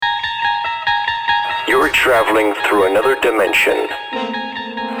You're traveling through another dimension.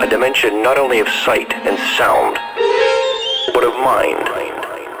 A dimension not only of sight and sound, but of mind.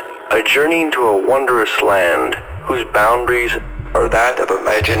 A journey into a wondrous land whose boundaries are that of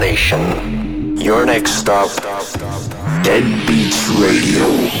imagination. Your next stop, Dead Beats Radio.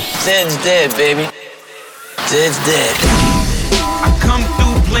 Dead's dead, baby. Dead's dead. I come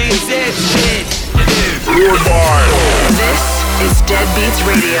through playing dead shit. This is Dead Beats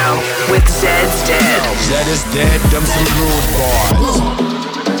Radio with Zed's Dead. Zed is dead, them some rude bars.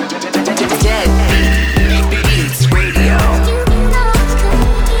 Dead Beats Radio.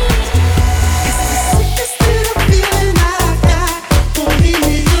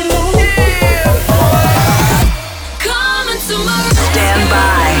 Stand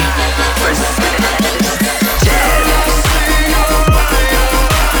by for Dead.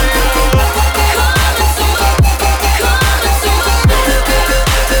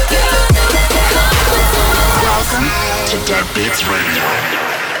 Welcome to Dead Beats Radio.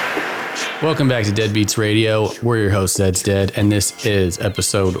 Welcome back to Dead Beats Radio. We're your host, Zed's Dead, and this is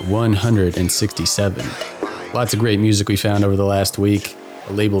episode 167. Lots of great music we found over the last week,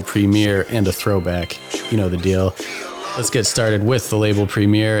 a label premiere and a throwback. You know the deal. Let's get started with the label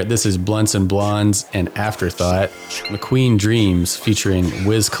premiere. This is Blunts and Blondes and Afterthought, McQueen Dreams featuring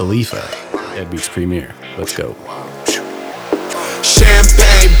Wiz Khalifa. Dead Beats premiere. Let's go.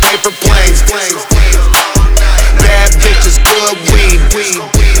 Champagne, paper planes, bad bitches, good weed.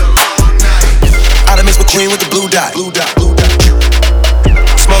 I done mix McQueen with the blue dot.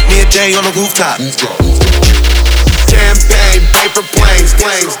 Smoke me a J on the rooftop. Champagne, paper planes,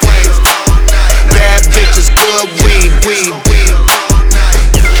 bad bitches, good weed.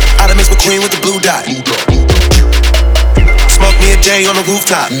 I done mix McQueen with the blue dot. Smoke me a J on the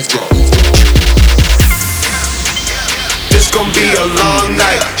rooftop. This gon' be a long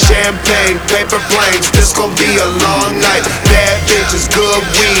night. Champagne, paper planes. This gon' be a long night. Bad bitches, good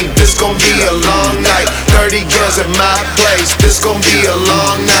weed. This gon' be a long night. 30 girls at my place. This gon' be a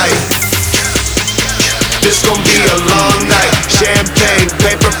long night. This gon' be a long night. Champagne,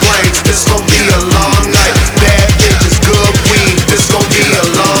 paper planes. This gon' be a long night. Bad bitches, good weed. This gon' be a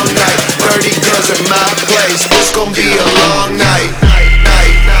long night. 30 girls at my place. This gon' be a long night.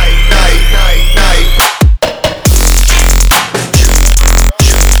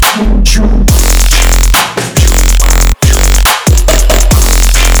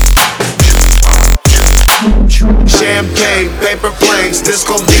 Champagne, paper planes, this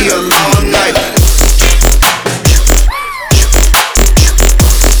gon' be a long night.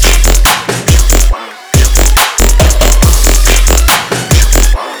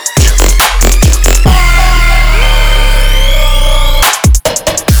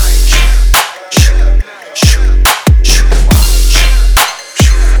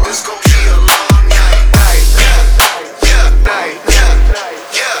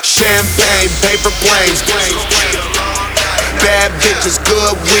 Champagne, paper planes, bad bitches,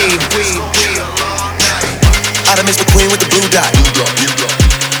 good weed. I done mix McQueen with the blue dot.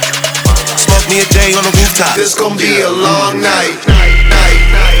 Smoke me a J on the rooftop. This gon' be a long night.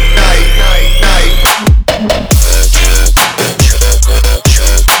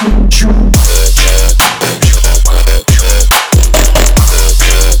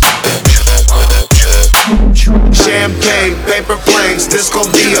 Champagne, paper planes, this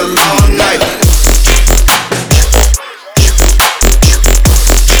gon' be a long night.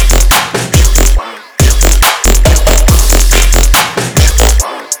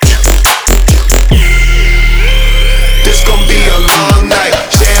 This gon' be a long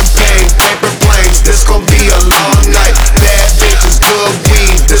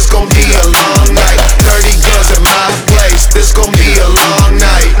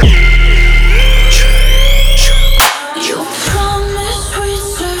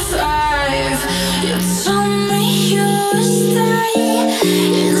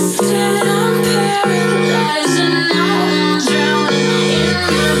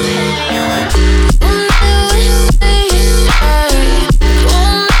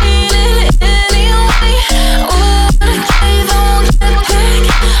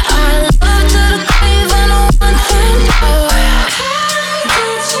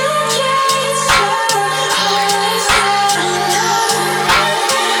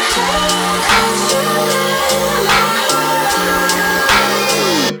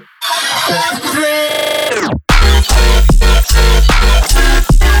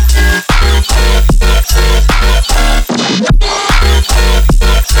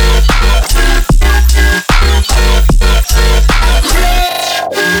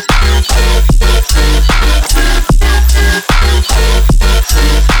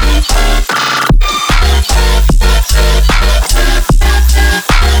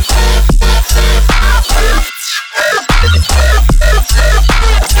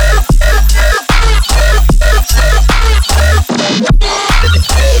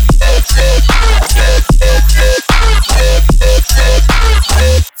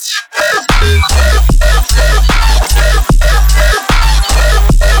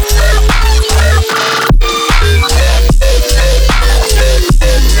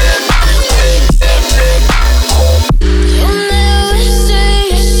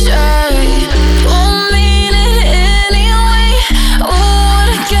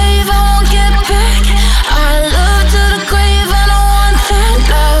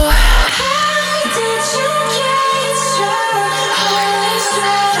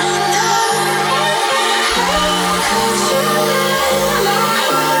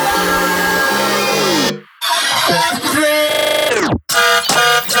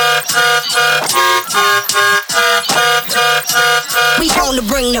We on to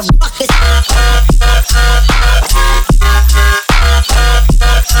bring the ruckus.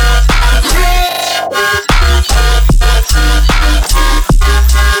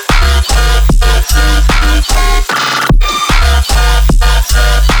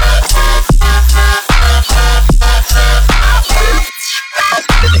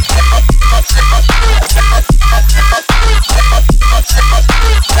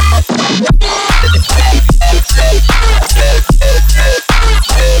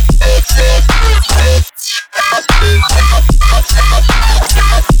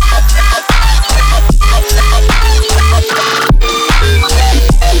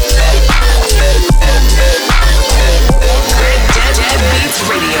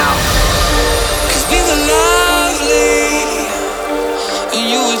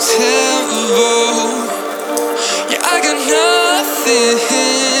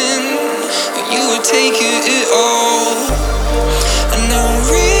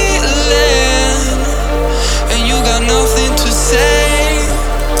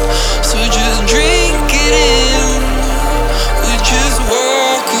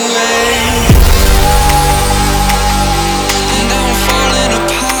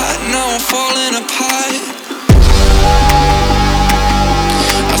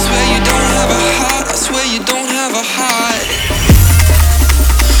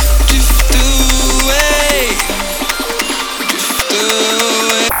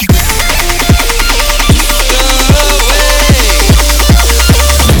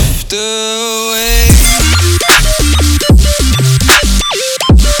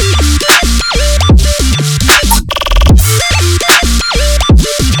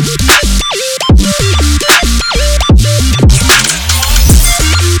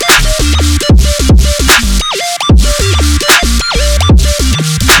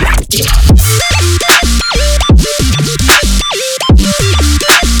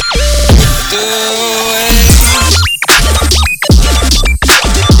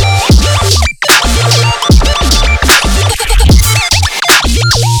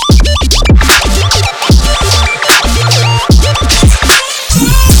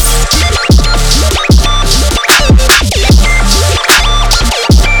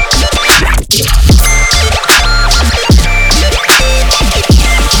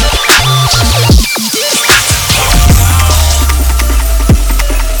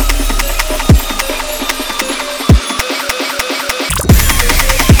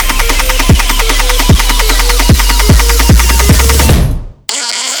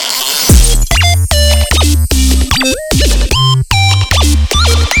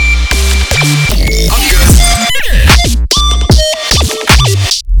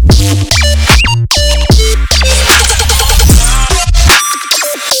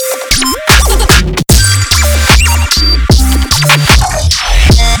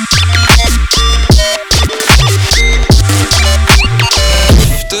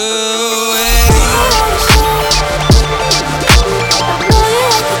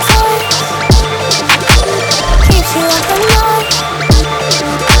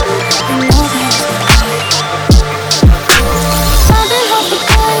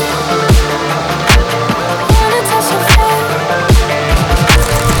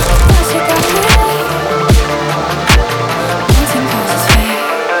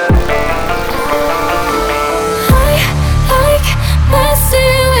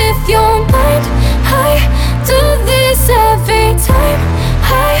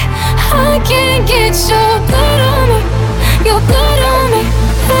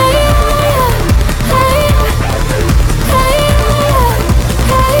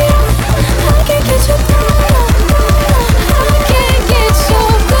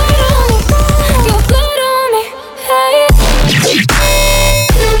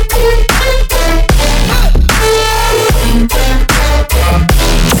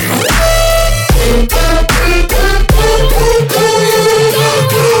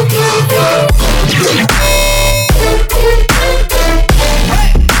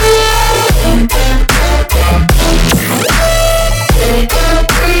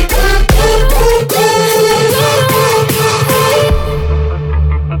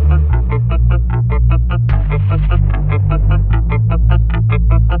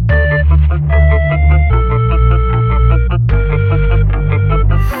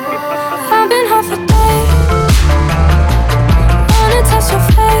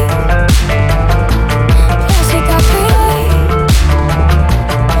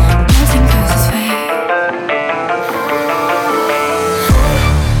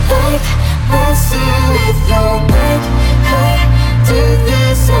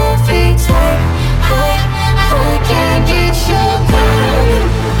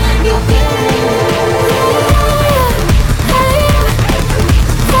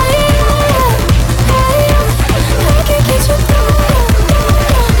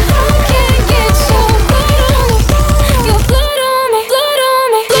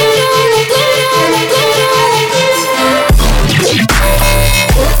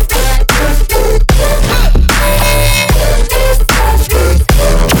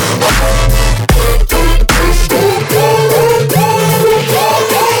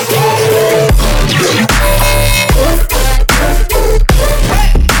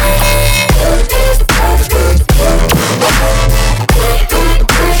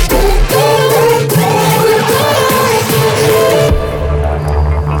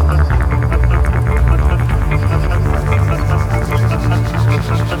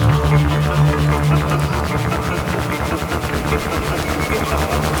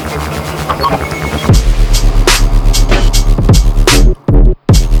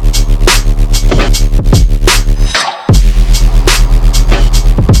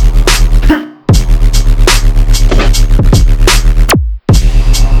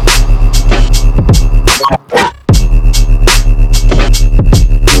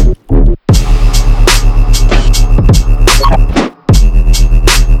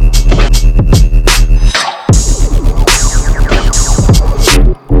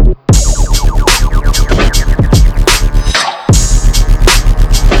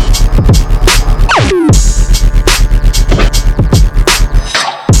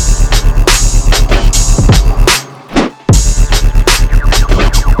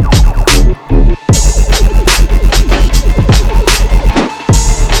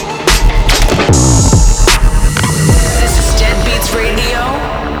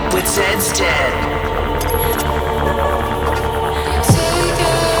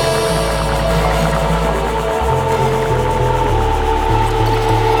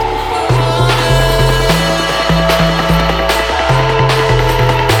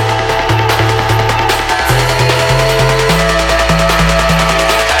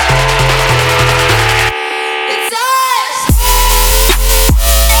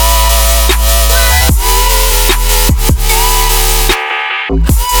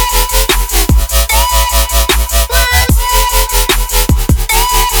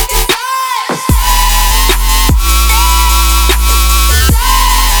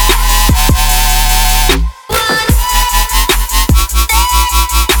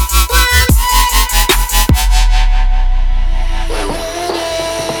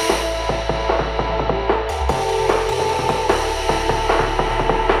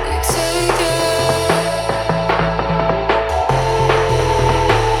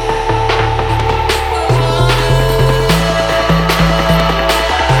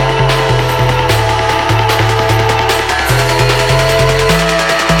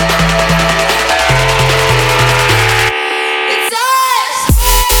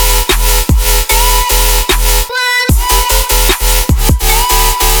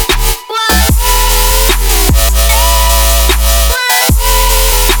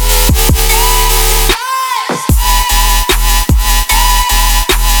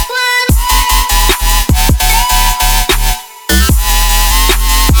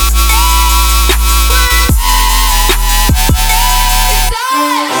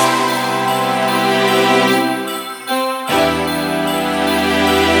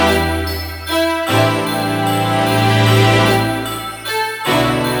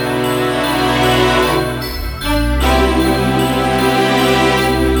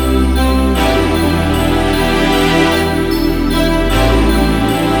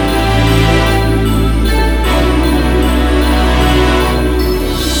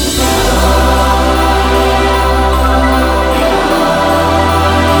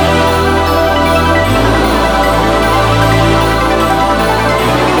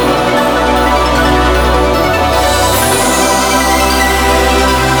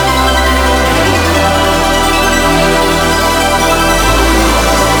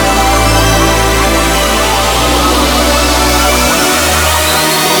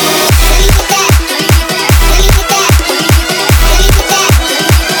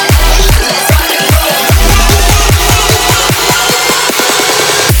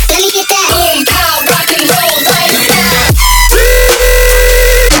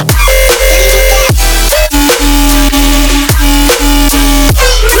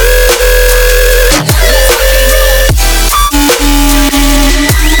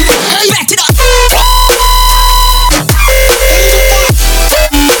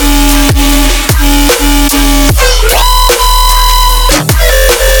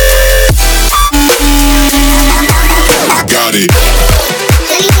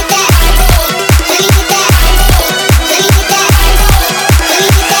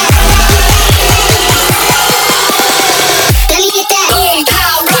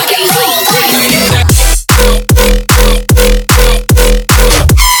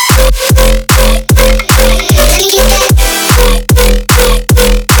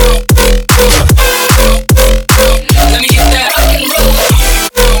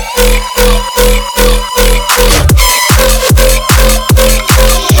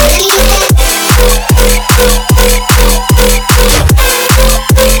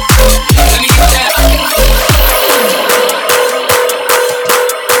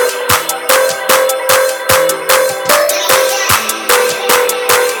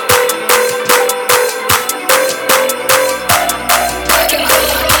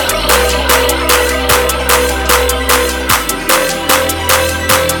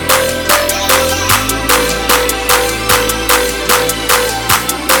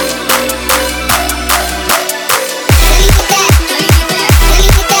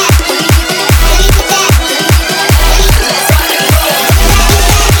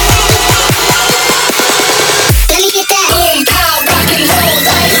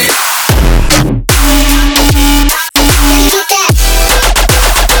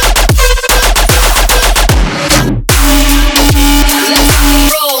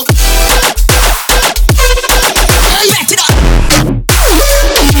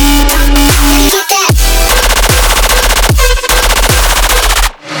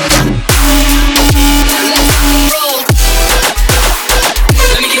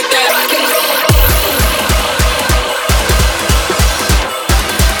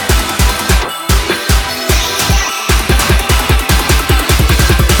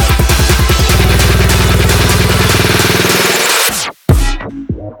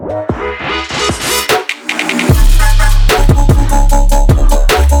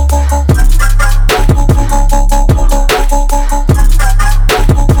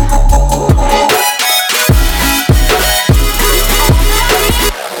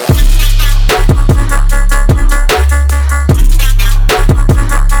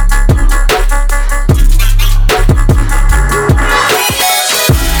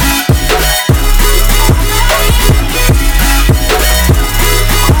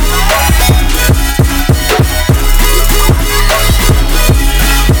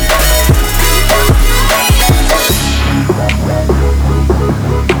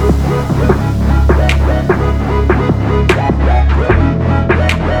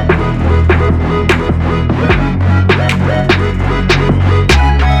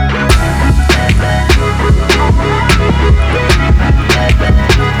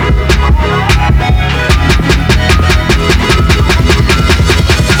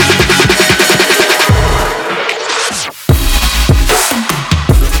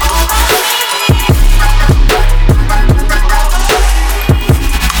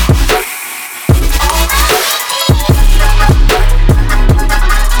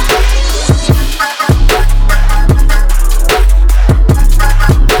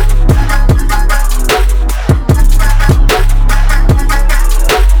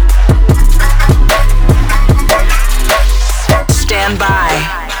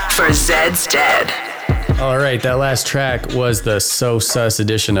 Zed's Dead. All right, that last track was the So Sus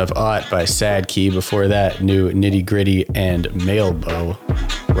edition of Ought by Sad Key. Before that, new Nitty Gritty and Mailbow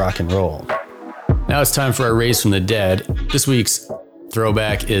Rock and Roll. Now it's time for our Raise from the Dead. This week's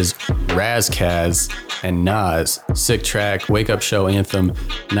throwback is Raz Kaz and Nas. Sick track, Wake Up Show Anthem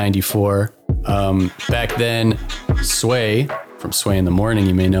 94. Back then, Sway from Sway in the Morning,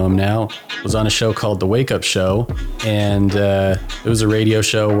 you may know him now, was on a show called The Wake Up Show. And it was a radio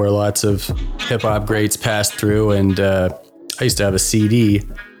show where lots of hip hop greats passed through. And I used to have a CD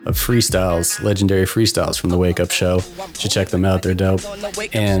of freestyles, legendary freestyles from The Wake Up Show. You should check them out, they're dope.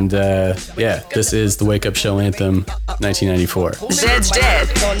 And yeah, this is The Wake Up Show Anthem 1994. Zed's Dead,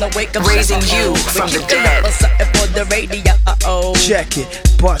 raising you from the dead. Check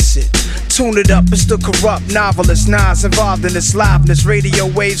it, bust it. Tune it up, it's the corrupt novelist Nas involved in this liveness. Radio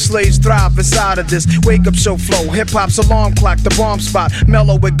wave slaves thrive inside of this wake up show flow. Hip hop's alarm clock, the bomb spot.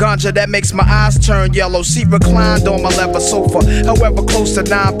 Mellow with ganja that makes my eyes turn yellow. See reclined on my leather sofa. However close to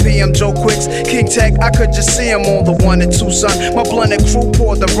 9 p.m. Joe Quicks, King Tech, I could just see him on the 1 and 2, son. My blunted crew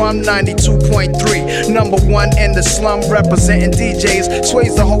poured the rum 92.3. Number 1 in the slum, representing DJs.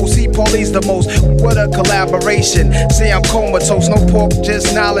 Sways the host, he police the most. What a collaboration. See, I'm comatose, no pork,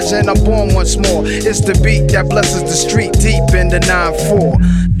 just knowledge, and I'm born once more. It's the beat that blesses the street deep in the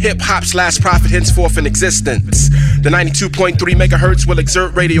 9-4. Hip-hop's last prophet henceforth in existence. The 92.3 megahertz will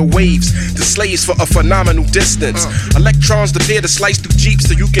exert radio waves to slaves for a phenomenal distance. Electrons appear to slice through jeeps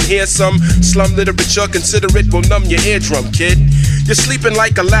so you can hear some slum literature. Consider it will numb your eardrum, kid. You're sleeping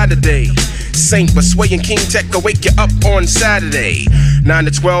like a latter day saint, but Sway and King Tech will wake you up on Saturday. 9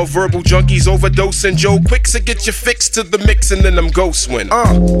 to 12 verbal junkies overdosing Joe Quicks to get you fixed to the mix and then them ghosts win.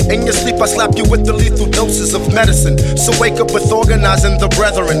 In your sleep I slap you with the lethal doses of medicine. So wake up with organizing the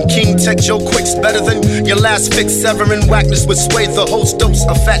brethren. King Tech Joe Quicks better than your last fix. Severing whackness with Sway, the host dose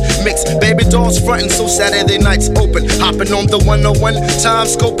a fat mix. Baby dolls frontin' so Saturday nights open. Hopping on the 101 time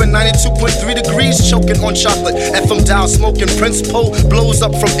scoping 92.3 degrees, choking on chocolate. FM dial smoking. Prince Poe blows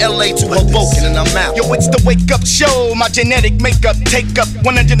up from LA to Hoboken and I'm out. Yo, it's the wake up show. My genetic makeup take up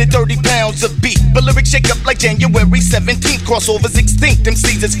 130 pounds of beat. But lyrics shake up like January 17th. Crossovers extinct,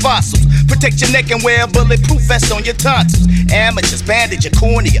 MCs as fossils. Protect your neck and wear a bulletproof vest on your tonsils. Amateurs bandage your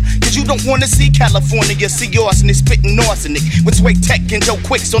cornea, cause you don't wanna see California. See arsenic spitting arsenic with Sway Tech and Joe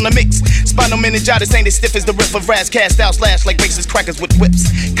Quicks on the mix. Spinal meningitis ain't as stiff as the riff of Raz Cast out slash like racist crackers with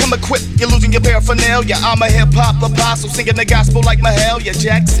whips. Come equipped, you're losing your paraphernalia. I'm a hip hop apostle singing the gospel like Mahalia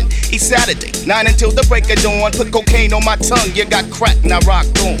Jackson. Each Saturday, 9 until the break of dawn. Put cocaine on my tongue, you got crack, now rock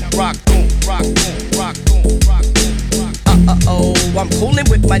on, rock on, rock on, rock on, rock on. Uh-oh, I'm coolin'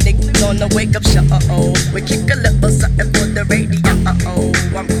 with my niggas on the wake up show. Uh-oh, we kick a little something for the radio. Uh-oh,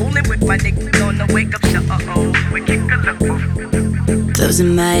 I'm coolin' with my niggas on the wake up show. Uh-oh, we kick a little.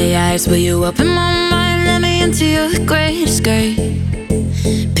 Closing my eyes, will you open my mind? Let me into your greatest great.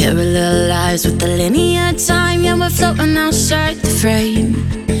 Parallel lives with the linear time. Yeah, we're floating outside the frame.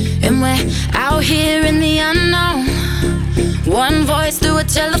 And we're out here in the unknown. One voice through a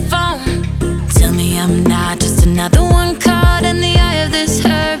telephone. Tell me I'm not just another one caught in the eye of this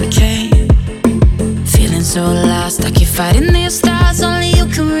hurricane. Feeling so lost, like you're fighting the stars. Only you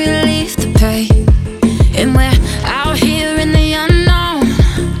can relieve the pain. And we're out here in the unknown.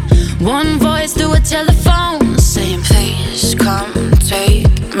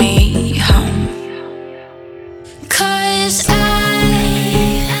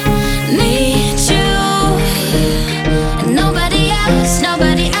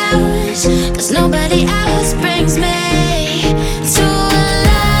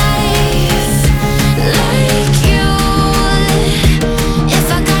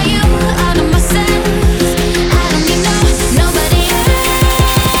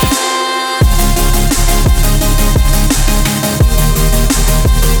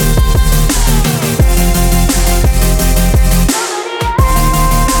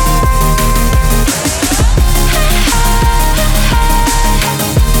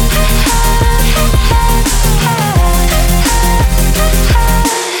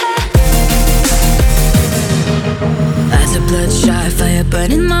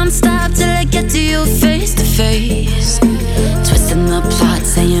 running non-stop till I get to you face to face. Twisting the plot,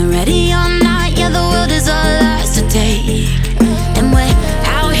 saying ready or not. Yeah, the world is all ours to take. And we're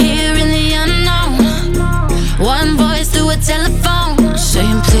out here in the unknown. One voice through a telephone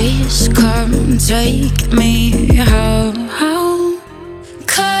saying please come take me home.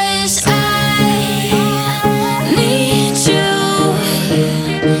 Cause I need you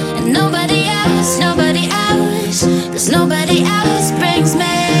and nobody else, nobody else. Cause nobody else brings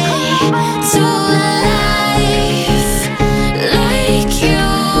me to life like you.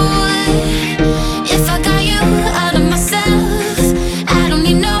 If I got you out of myself, I don't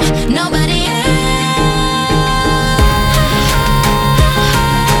need nobody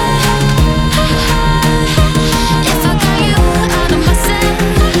If I got you out of myself,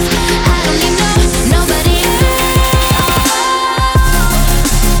 I don't need nobody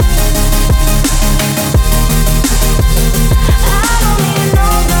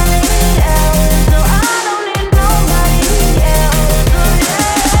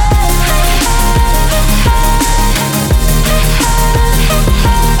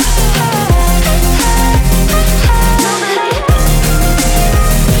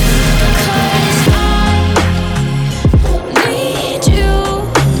need you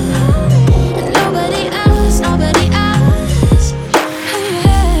and nobody else, nobody else.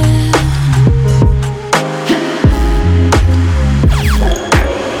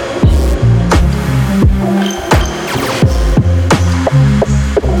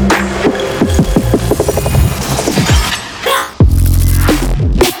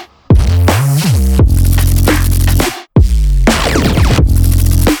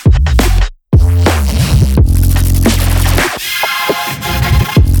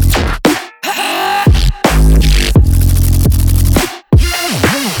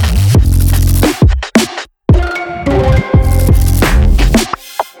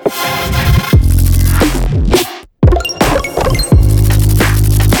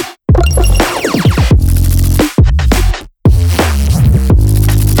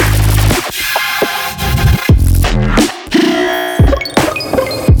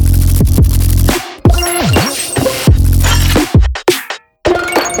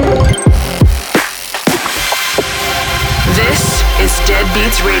 This is Dead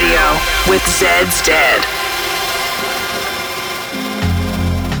Beats Radio with Zed's Dead.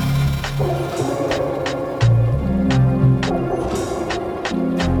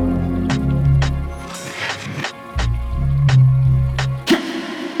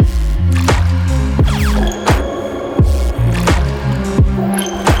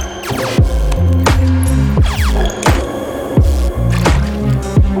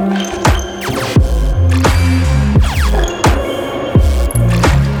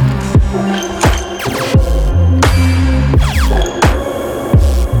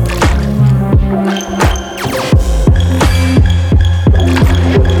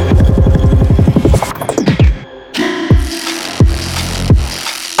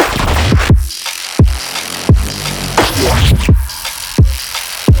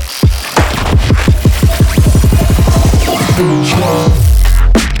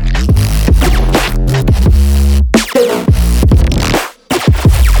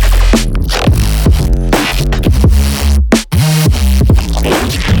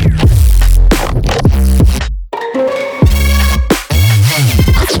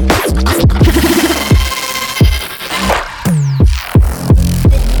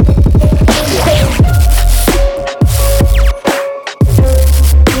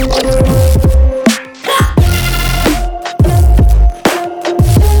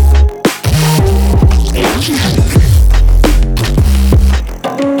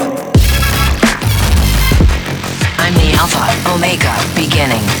 Omega,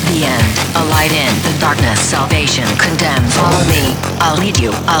 beginning, the end, a light in the darkness, salvation, condemn, follow me, I'll lead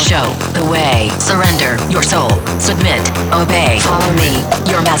you, I'll show the way, surrender your soul, submit, obey, follow me,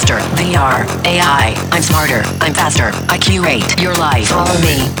 your master, VR, AI, I'm smarter, I'm faster, I curate your life, follow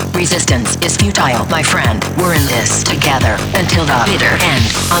me, resistance is futile, my friend, we're in this together, until the bitter end,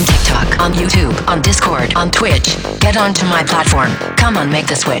 on TikTok, on YouTube, on Discord, on Twitch, get onto my platform, come on make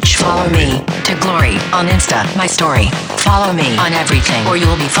the switch, follow me, to glory, on Insta, my story, follow me on everything or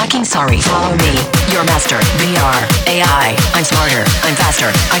you'll be fucking sorry, follow me, your master, VR, AI, I'm smarter, I'm faster,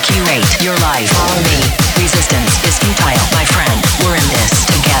 I curate your life, follow me, resistance is futile, my friend, we're in this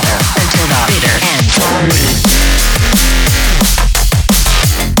together, until the bitter end, follow me.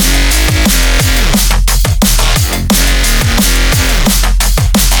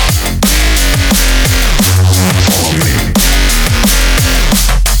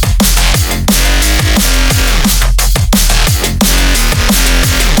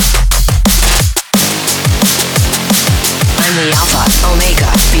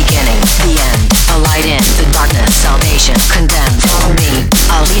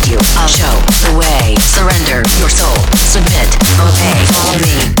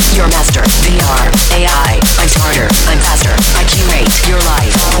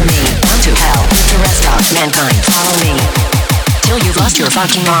 your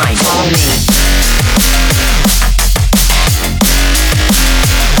fucking mind. Follow me.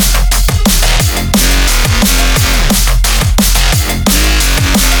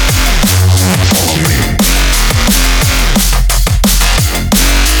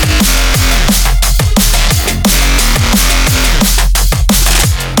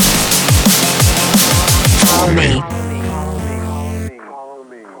 Follow me.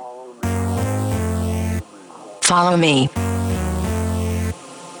 Follow me.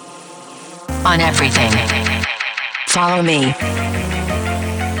 On everything. Follow me.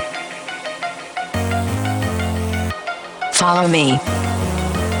 Follow me.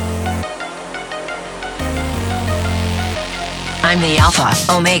 I'm the Alpha,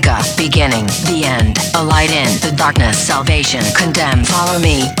 Omega, beginning, the end, a light in the darkness, salvation, condemn. Follow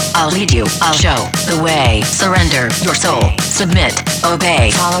me, I'll lead you, I'll show the way. Surrender your soul, submit,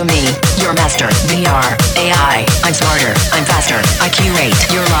 obey. Follow me, your master, VR, AI. I'm smarter, I'm faster, I curate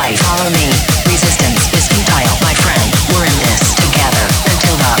your life. Follow me, resistance is futile, my friend. We're in this together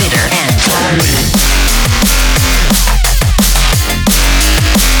until the bitter end. Follow me.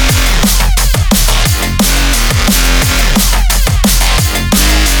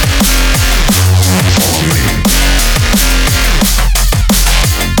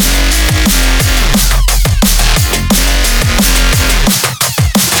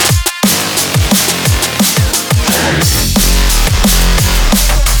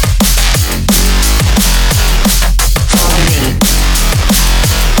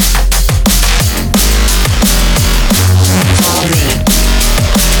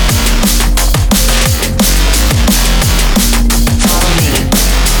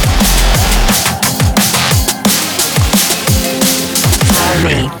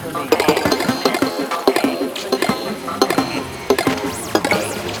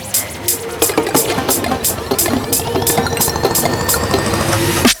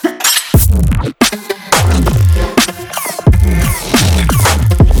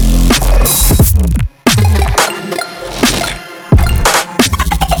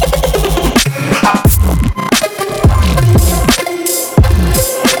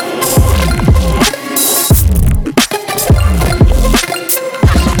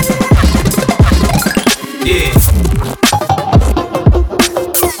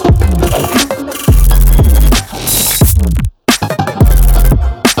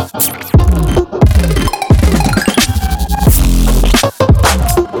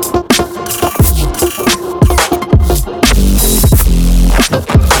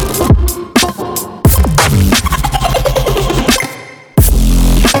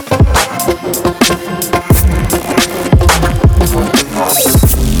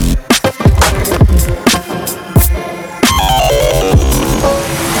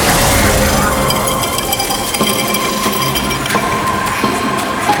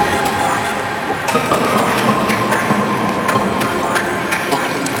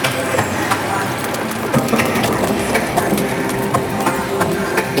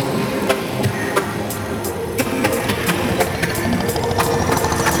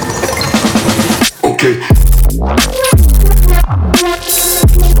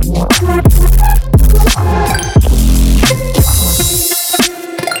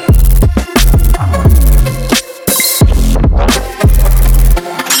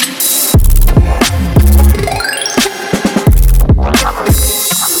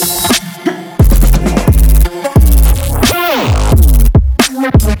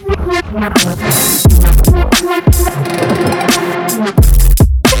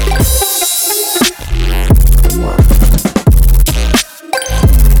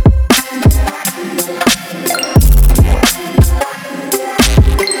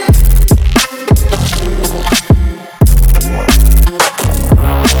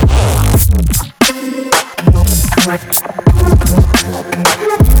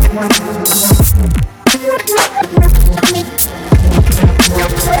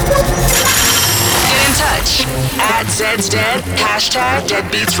 Zed's Dead, hashtag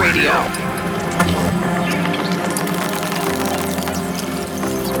Deadbeats Radio.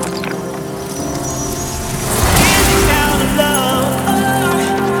 Down to love.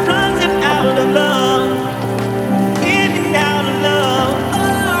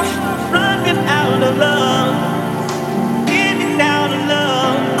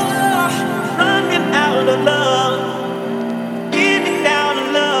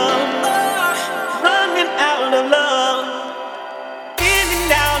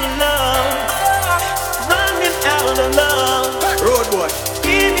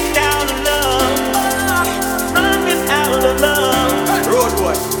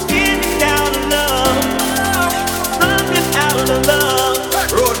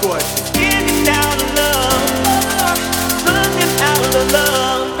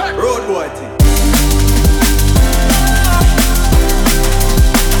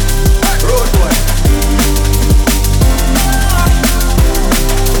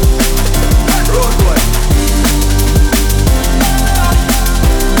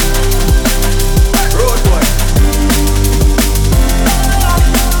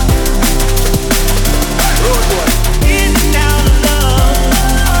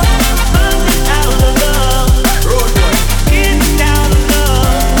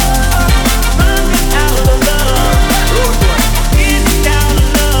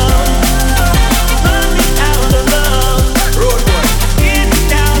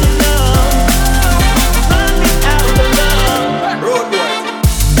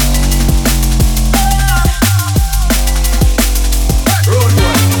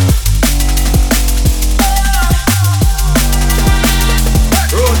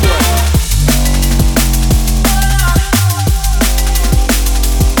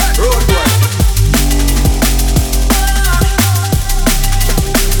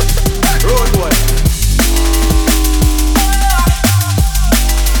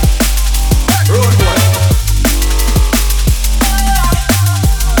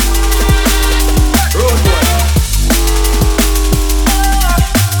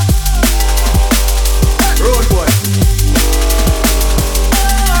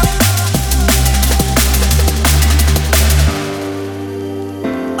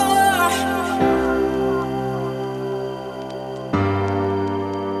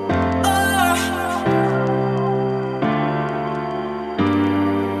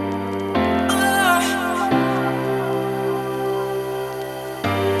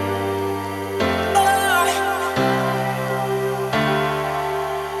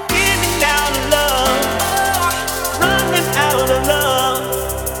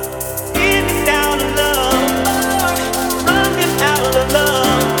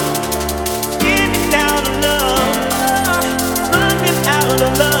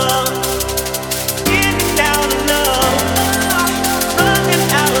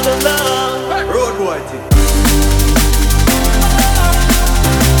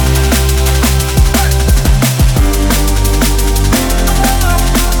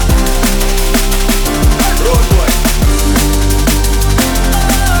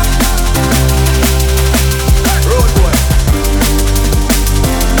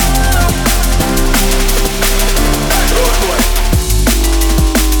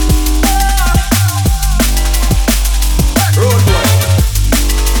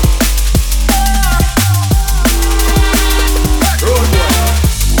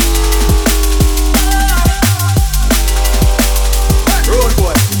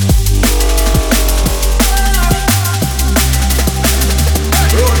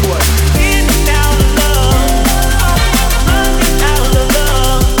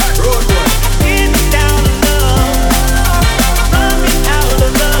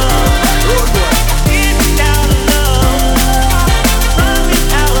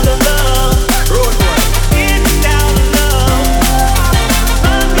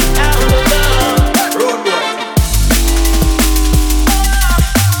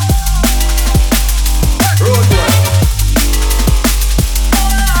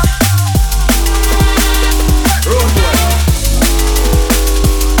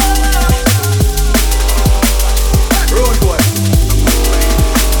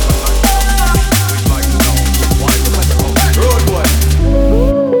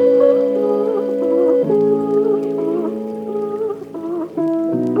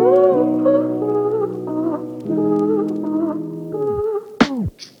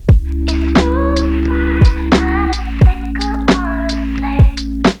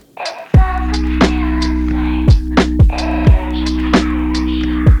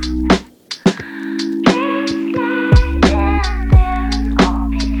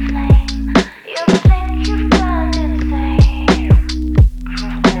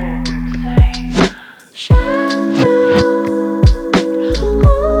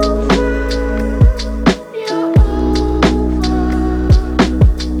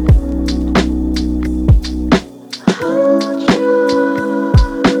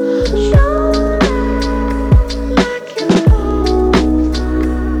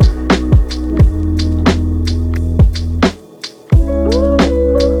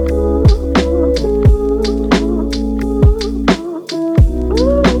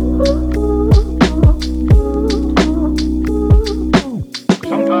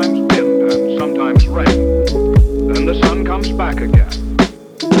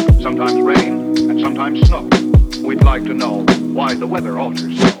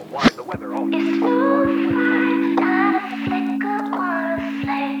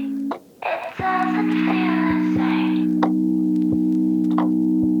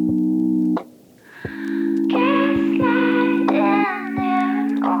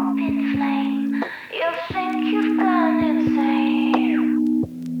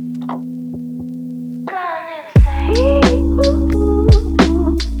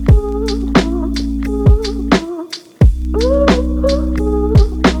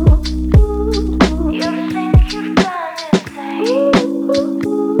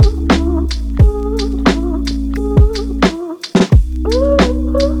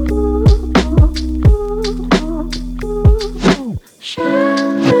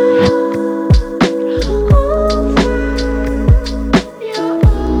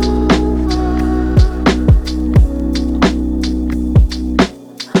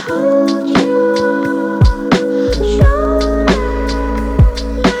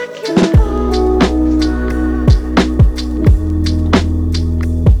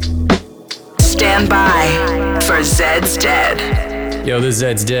 Yo, this is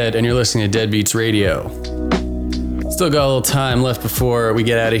Zed's Dead, and you're listening to Dead Beats Radio. Still got a little time left before we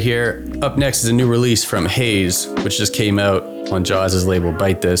get out of here. Up next is a new release from Haze, which just came out on Jaws' label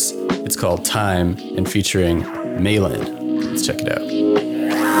Bite This. It's called Time, and featuring Mayland. Let's check it out.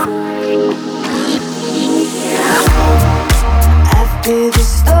 After the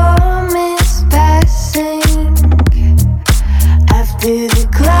storm is passing, after the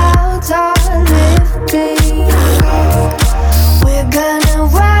clouds are lifting, we're gonna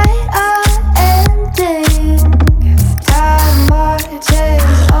write our ending. Time marches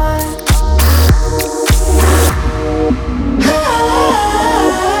on.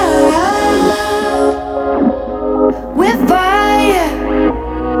 With fire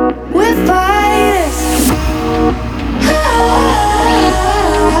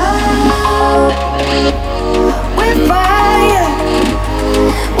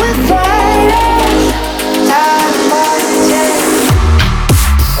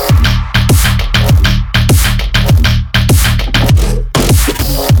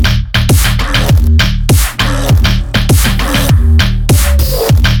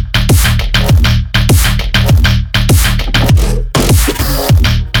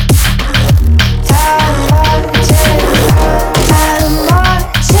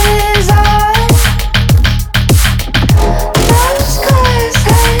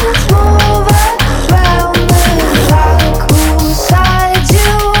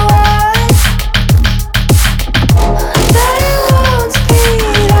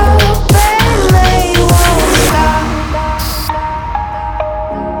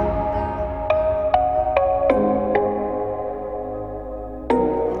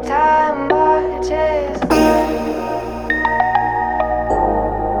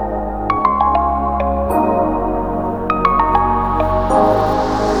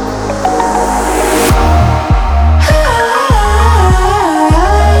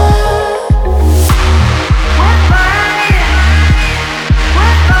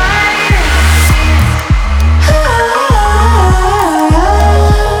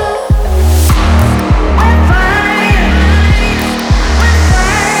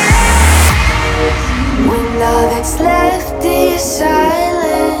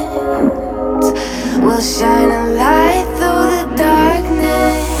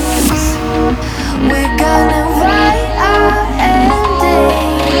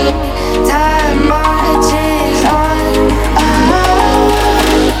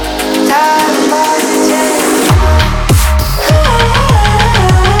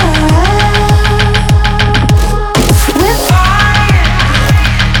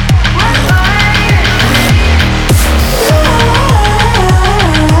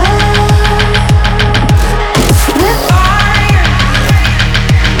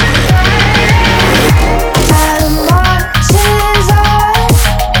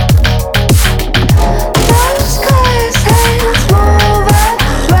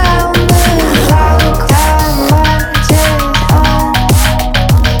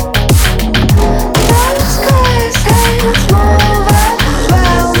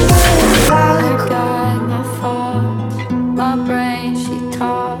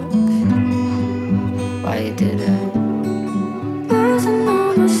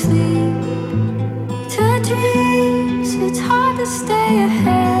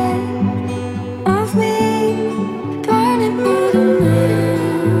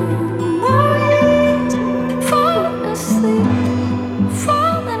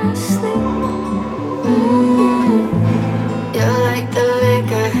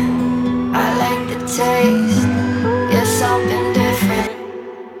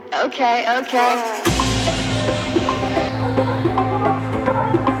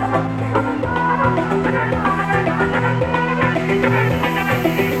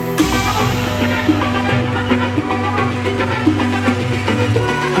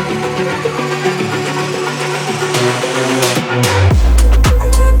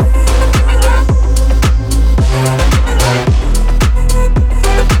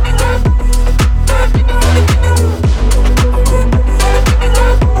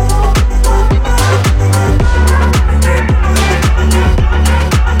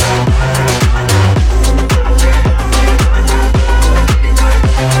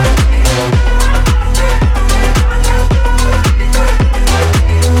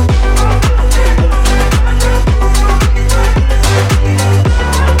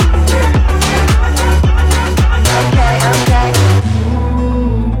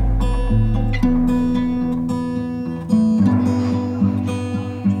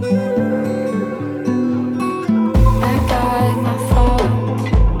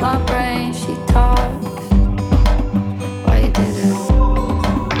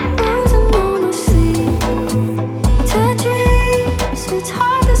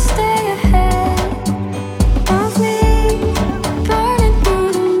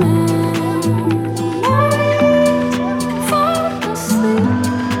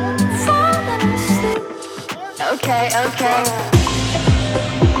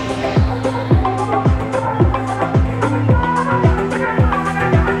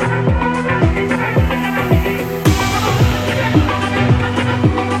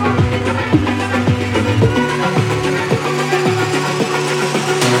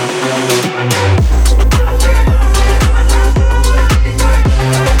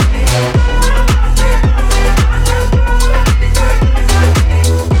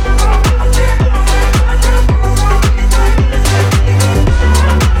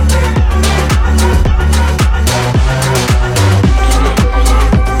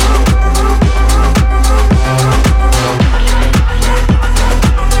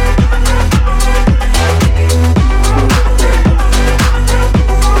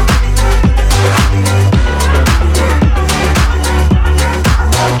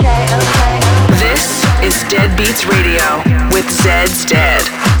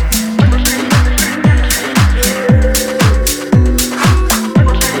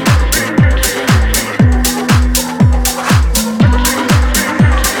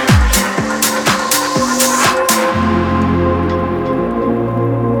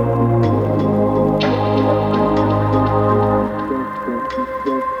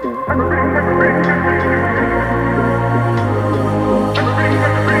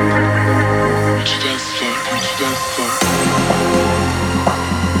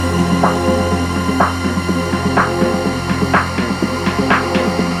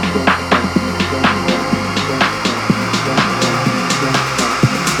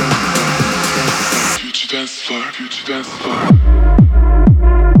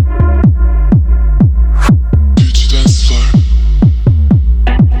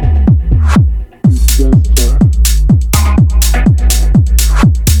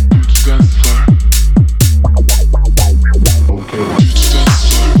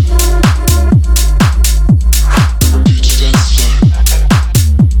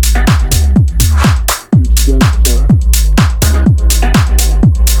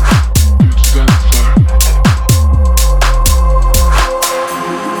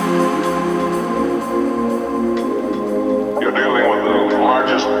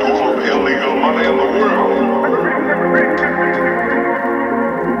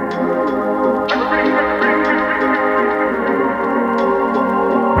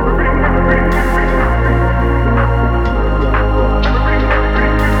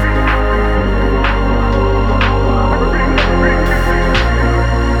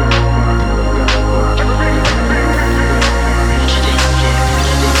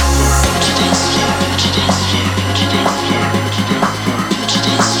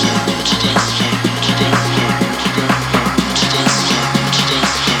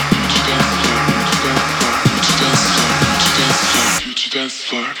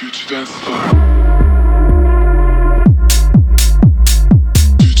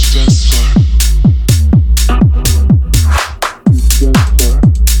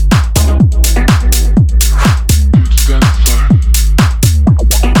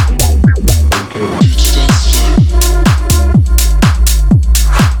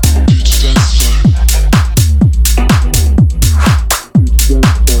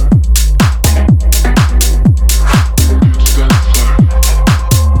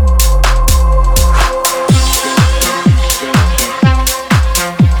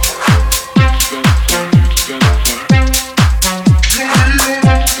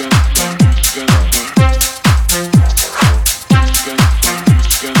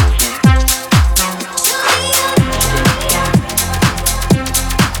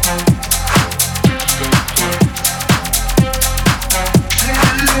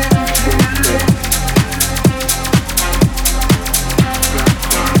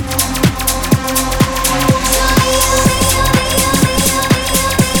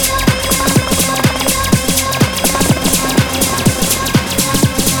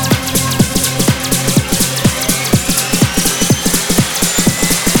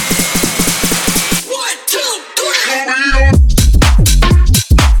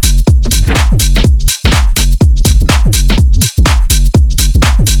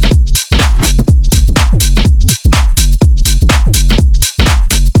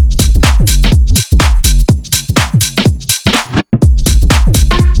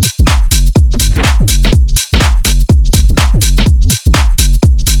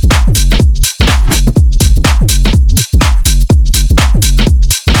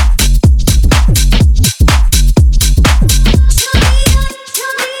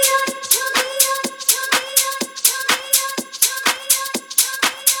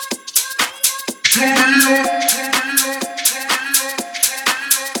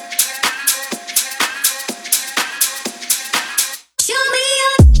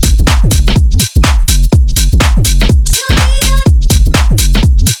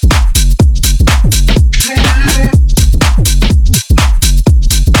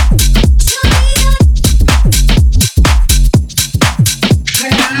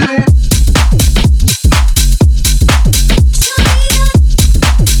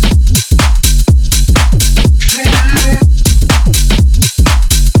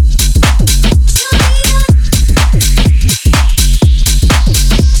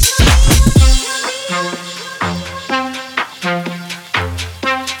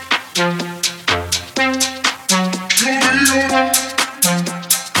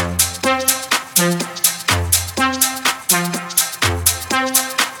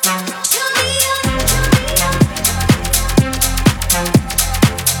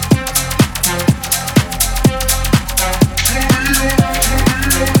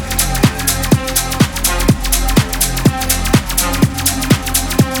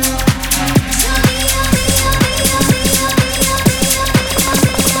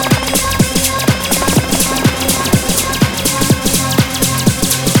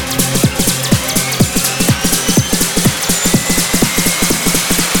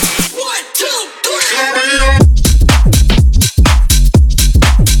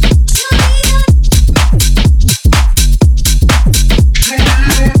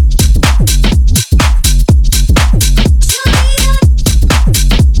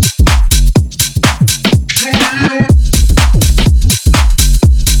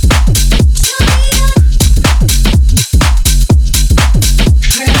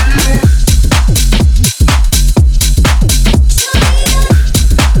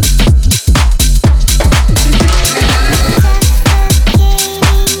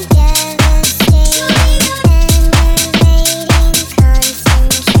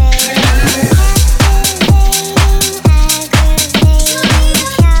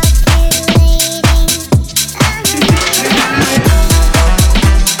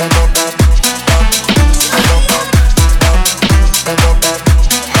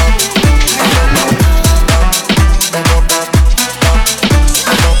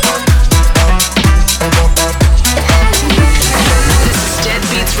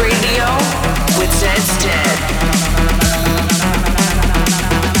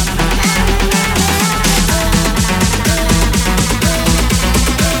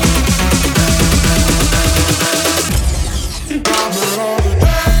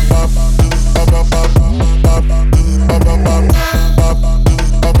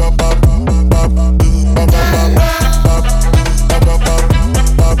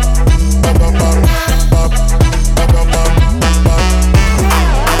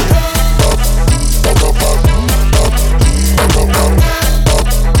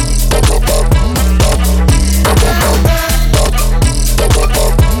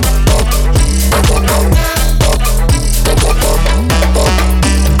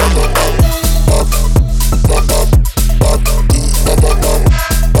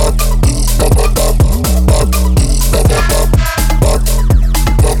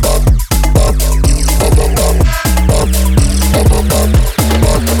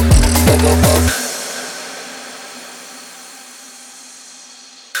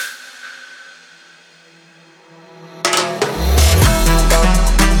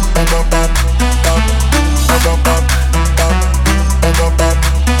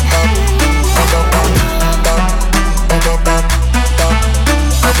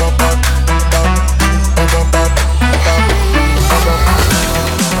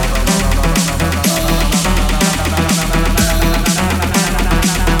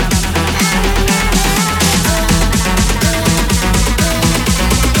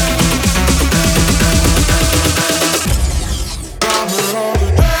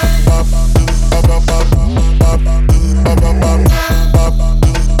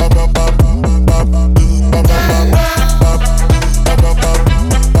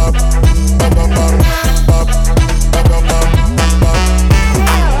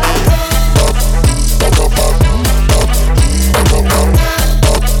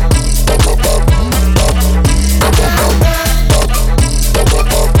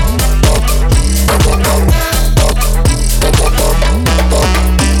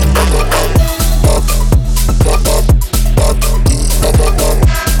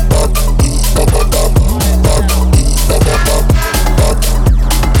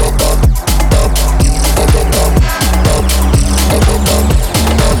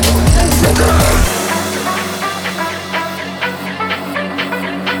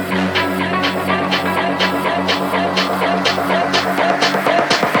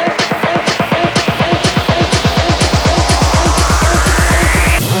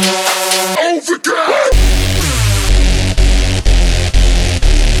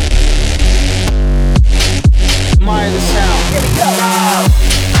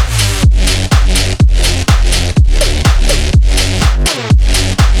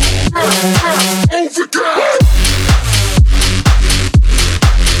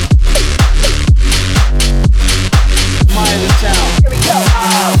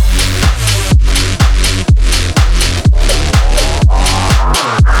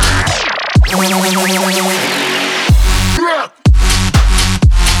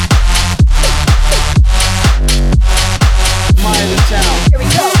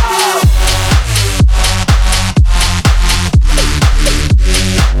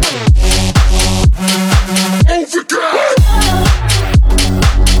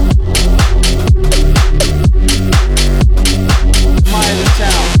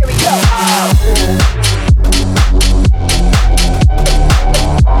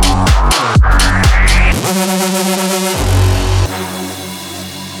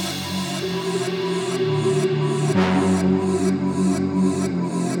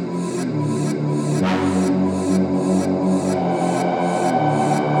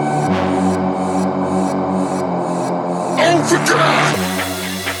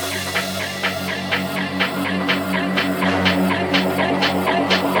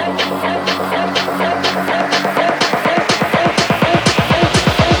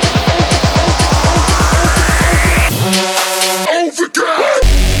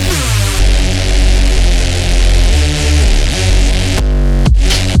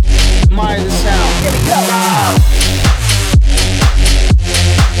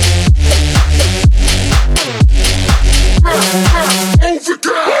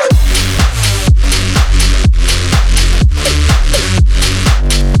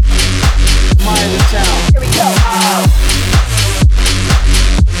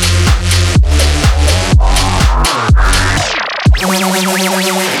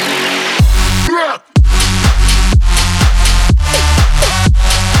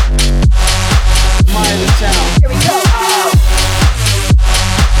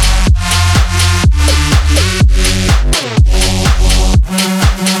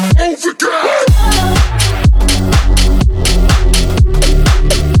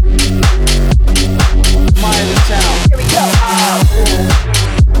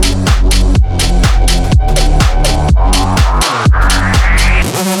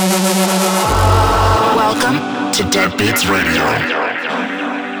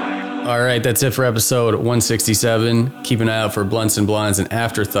All right, that's it for episode 167. Keep an eye out for Blunts and Blondes and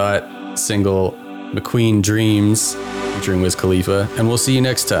Afterthought single McQueen Dreams featuring Wiz Khalifa. And we'll see you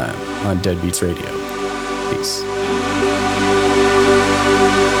next time on Dead Beats Radio. Peace.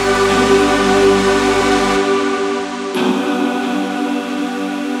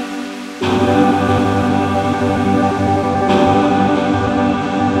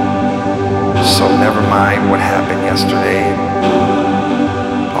 So never mind what happened yesterday,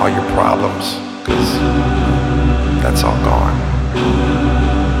 all your problems, because that's all gone.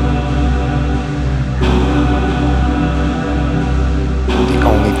 The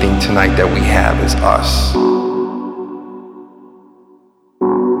only thing tonight that we have is us.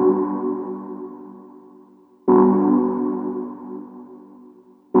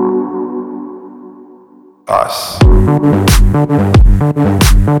 Us.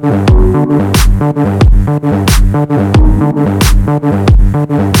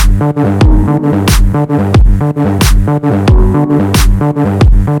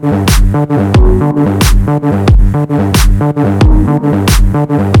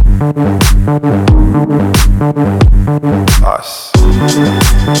 Us.